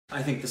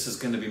I think this is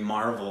going to be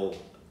Marvel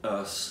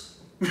us.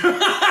 Hey,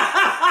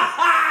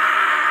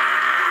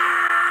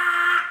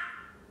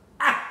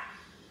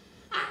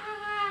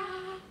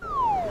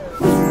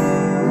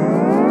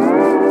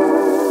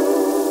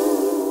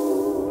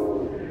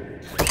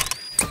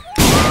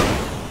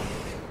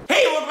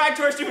 welcome back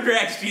to our Stupid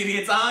Reaction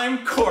TV.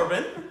 I'm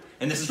Corbin,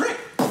 and this is Rick.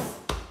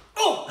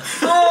 Oh!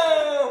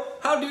 Oh!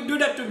 How do you do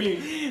that to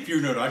me? If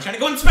you're new to our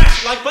channel, go and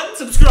smash the like button,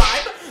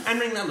 subscribe, and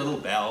ring that little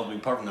bell to be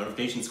part of the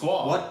notification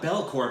squad. What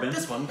bell, Corbin?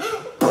 This one.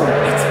 It's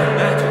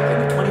magic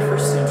in the 21st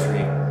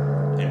century.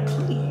 And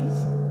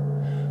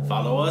please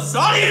follow us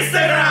on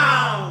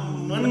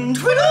Instagram and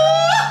Twitter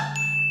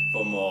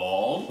for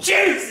more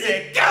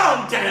juicy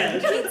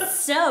content. It's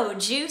so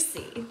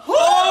juicy.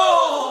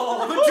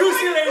 Oh, the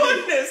juicy lady.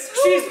 Goodness,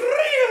 she's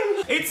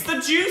real. It's the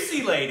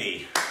juicy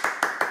lady.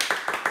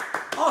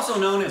 Also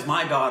known as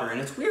my daughter, and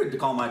it's weird to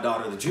call my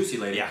daughter the juicy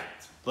lady. Yeah,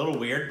 it's a little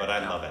weird, but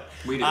I love it.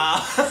 We do.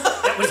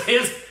 That was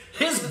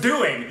his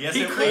doing. Yes,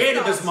 he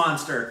created this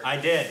monster. I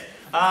did.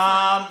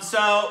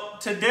 So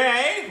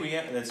today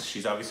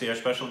she's obviously our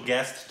special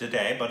guest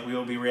today, but we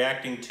will be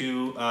reacting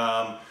to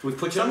We've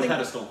put you on the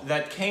pedestal.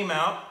 That came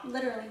out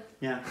Literally.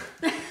 Yeah.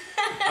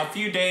 a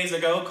few days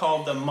ago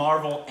called the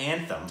Marvel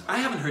Anthem. I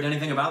haven't heard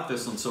anything about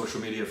this on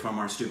social media from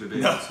our stupid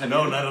videos.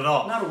 No, not at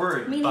all. Not a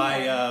word.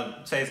 By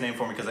say his name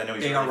for me because I know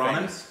he's really Rahman?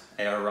 famous.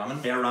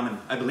 Rahman. Rahman.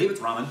 I believe it's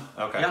Rahman.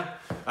 Okay. Yeah.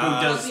 Who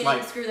Does does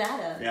like screw that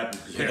up? Yeah.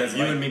 He does you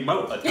like and me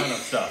both. A ton of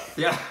stuff.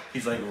 Yeah.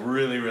 He's like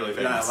really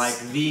famous. Yeah, like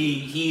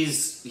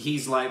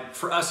he's like,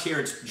 for us here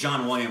it's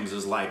John Williams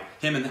is like,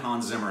 him and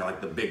Hans Zimmer are like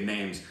the big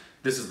names.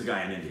 This is the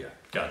guy in India.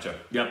 Gotcha.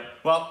 Yep.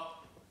 Well,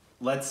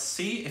 let's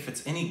see if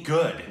it's any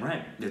good.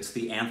 Right. It's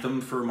the anthem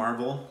for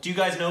Marvel. Do you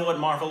guys know what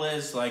Marvel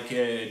is? Like, do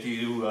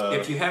you...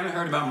 If you haven't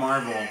heard about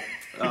Marvel...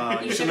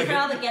 you should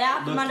probably get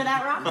out from under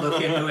that rock.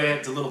 Look into it.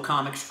 It's a little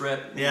comic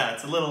strip. Yeah,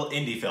 it's a little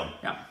indie film.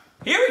 Yeah.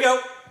 Here we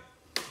go.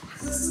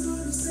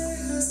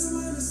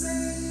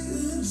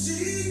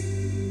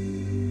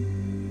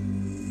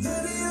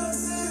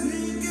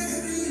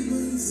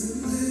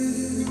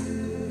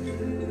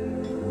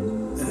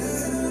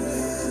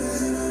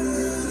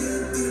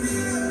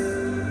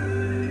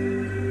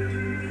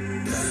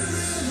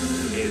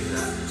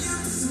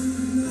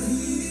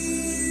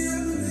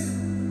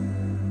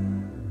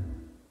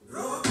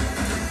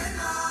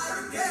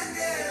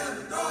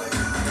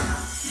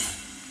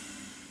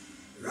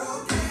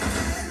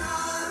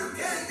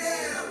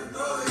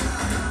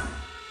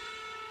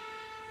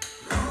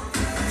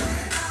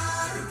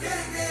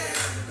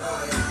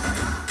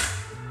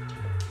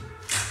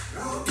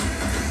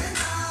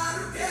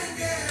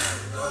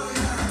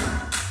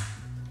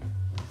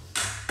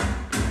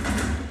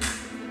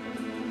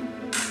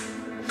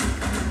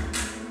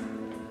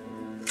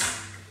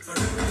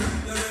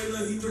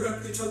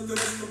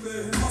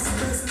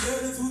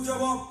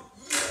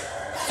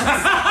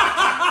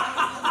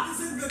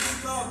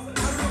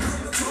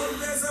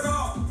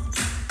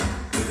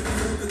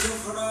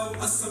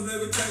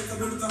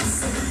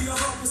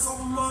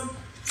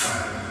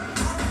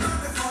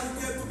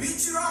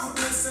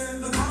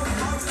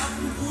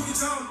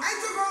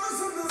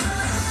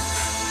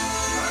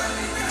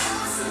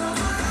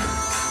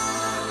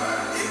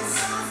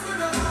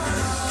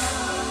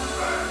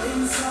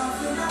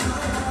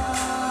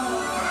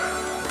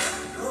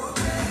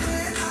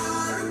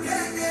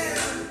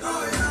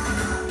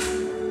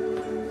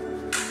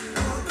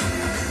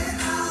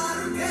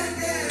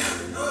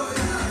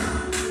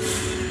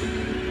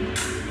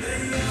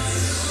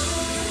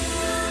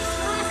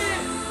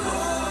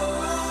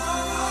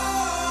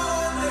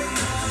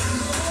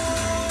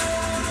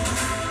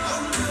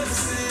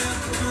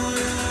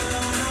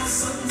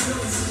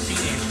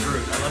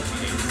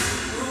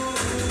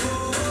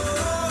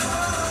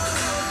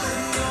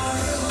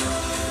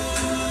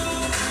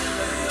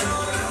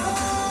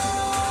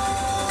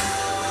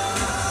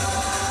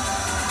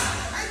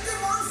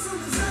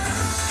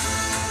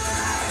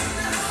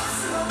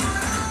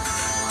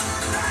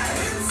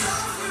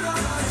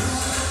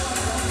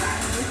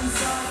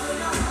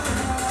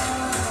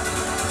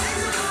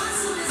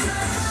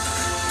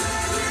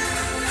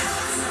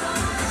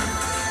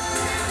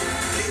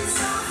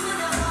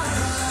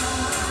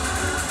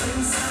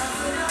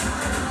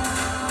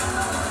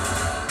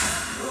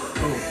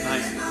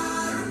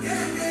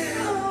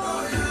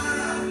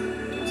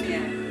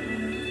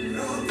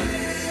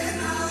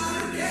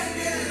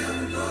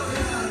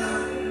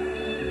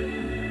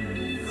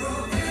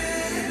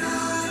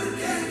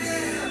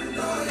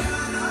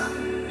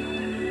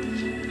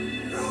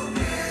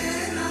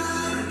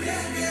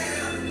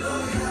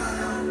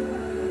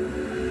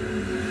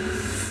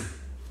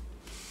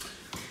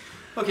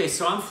 Okay,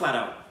 so I'm flat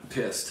out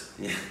pissed.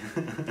 Yeah,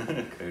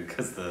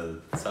 because the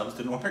subs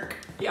didn't work.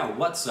 Yeah,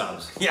 what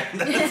subs? Yeah,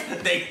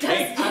 they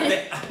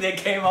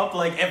came up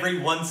like every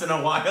once in a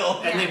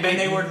while, and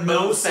they were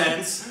no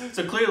sense.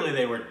 So clearly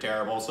they were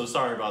terrible. So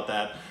sorry about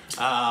that.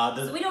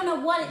 So we don't know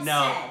what it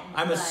said.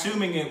 I'm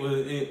assuming it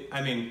was.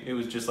 I mean, it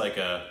was just like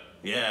a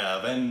yeah,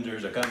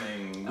 Avengers are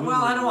coming.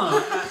 Well, I don't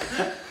want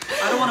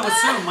to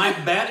assume. My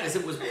bet is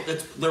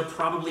they're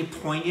probably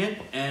poignant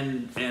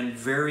and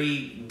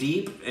very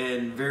deep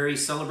and very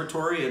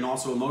celebratory and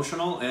also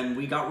emotional, and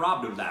we got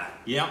robbed of that.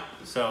 Yep.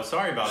 So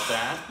sorry about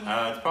that.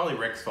 It's probably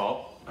Rick's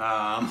fault.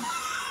 But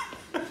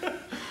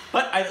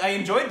I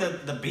enjoyed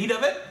the beat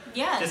of it.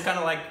 Yeah. Just kind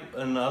of like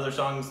in other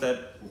songs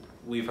that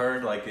we've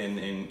heard, like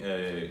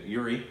in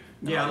Yuri.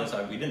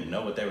 Yeah. We didn't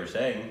know what they were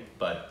saying,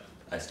 but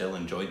I still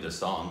enjoyed the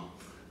song.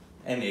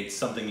 And it's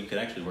something you can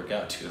actually work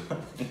out to.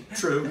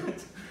 True.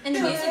 And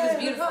the music was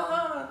beautiful.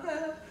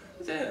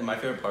 My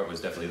favorite part was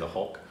definitely the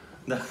Hulk.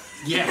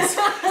 Yes.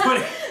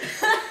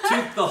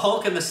 The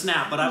Hulk and the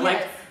snap, but I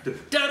like the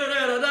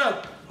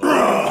da-da-da-da-da.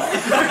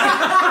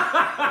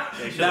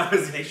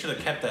 They should have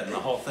kept that in the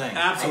whole thing.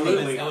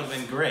 Absolutely. That would have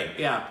been great.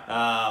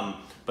 Yeah.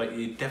 But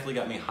it definitely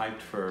got me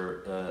hyped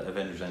for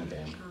Avengers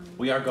Endgame.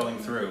 We are going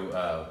through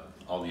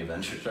all the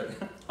Avengers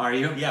right now. Are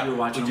you? Yeah. You're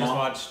watching them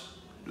all? We just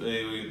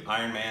watched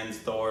Iron Man's,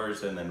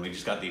 Thor's, and then we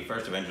just got the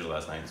first Avengers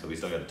last night, so we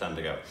still got a ton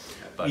to go.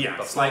 But yeah,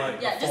 just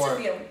a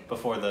few.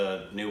 Before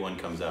the new one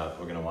comes out,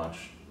 we're going to watch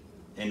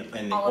in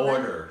the all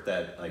order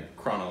that, like,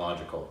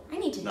 chronological. I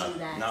need to do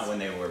that. Not when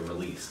they were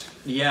released.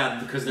 Yeah,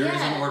 because there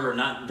is an order,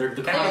 not... The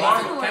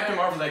Captain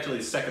Marvel's actually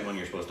the second one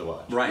you're supposed to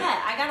watch. Right.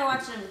 Yeah, I gotta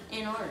watch them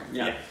in order.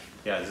 Yeah.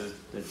 Yeah,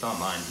 it's not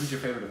mine. Who's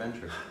your favorite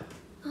Avenger?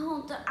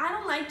 Oh, I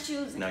don't like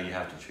choosing. No, you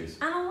have to choose.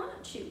 I don't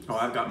want to choose. Oh,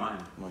 I've got mine.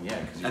 Well, yeah.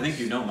 I think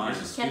you know mine.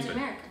 Captain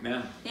America.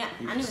 Yeah. Yeah,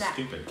 You're I knew that.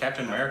 stupid.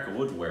 Captain America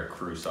would wear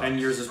crew socks. And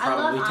yours is I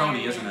love probably Tony,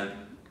 Iron isn't Man. it?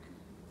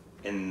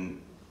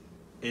 And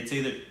it's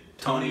either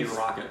Tony or Tony's-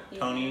 Rocket.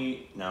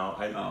 Tony, no.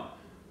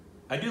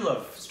 I do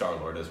love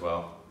Star-Lord as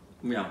well.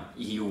 Yeah,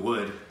 you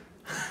would.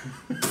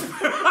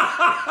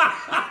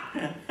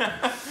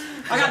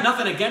 I got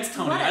nothing against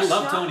Tony. What a I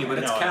love shocker. Tony, but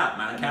it's No, Cap,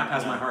 man. Cap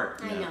has no. my heart.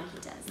 I know he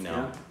does. No.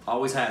 Yeah.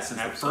 Always has since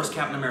the first Absolutely.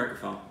 Captain America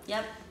film.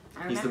 Yep.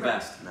 I remember. He's the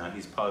best. No,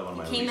 he's probably one of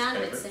my He came least out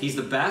of it favorite. He's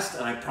the best,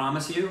 and I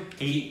promise you,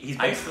 He's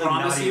I basically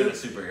promise not you- even a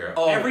superhero.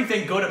 Oh.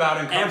 Everything good about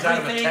him comes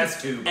out of a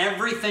test tube.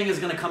 Everything is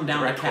going to come down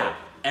Direct to Cap. quote.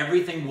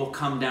 Everything will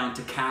come down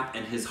to Cap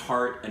and his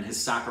heart and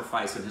his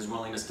sacrifice and his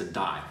willingness to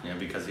die. Yeah,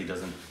 because he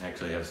doesn't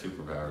actually have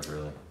superpowers,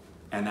 really.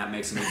 And that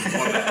makes him even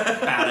more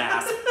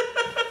badass.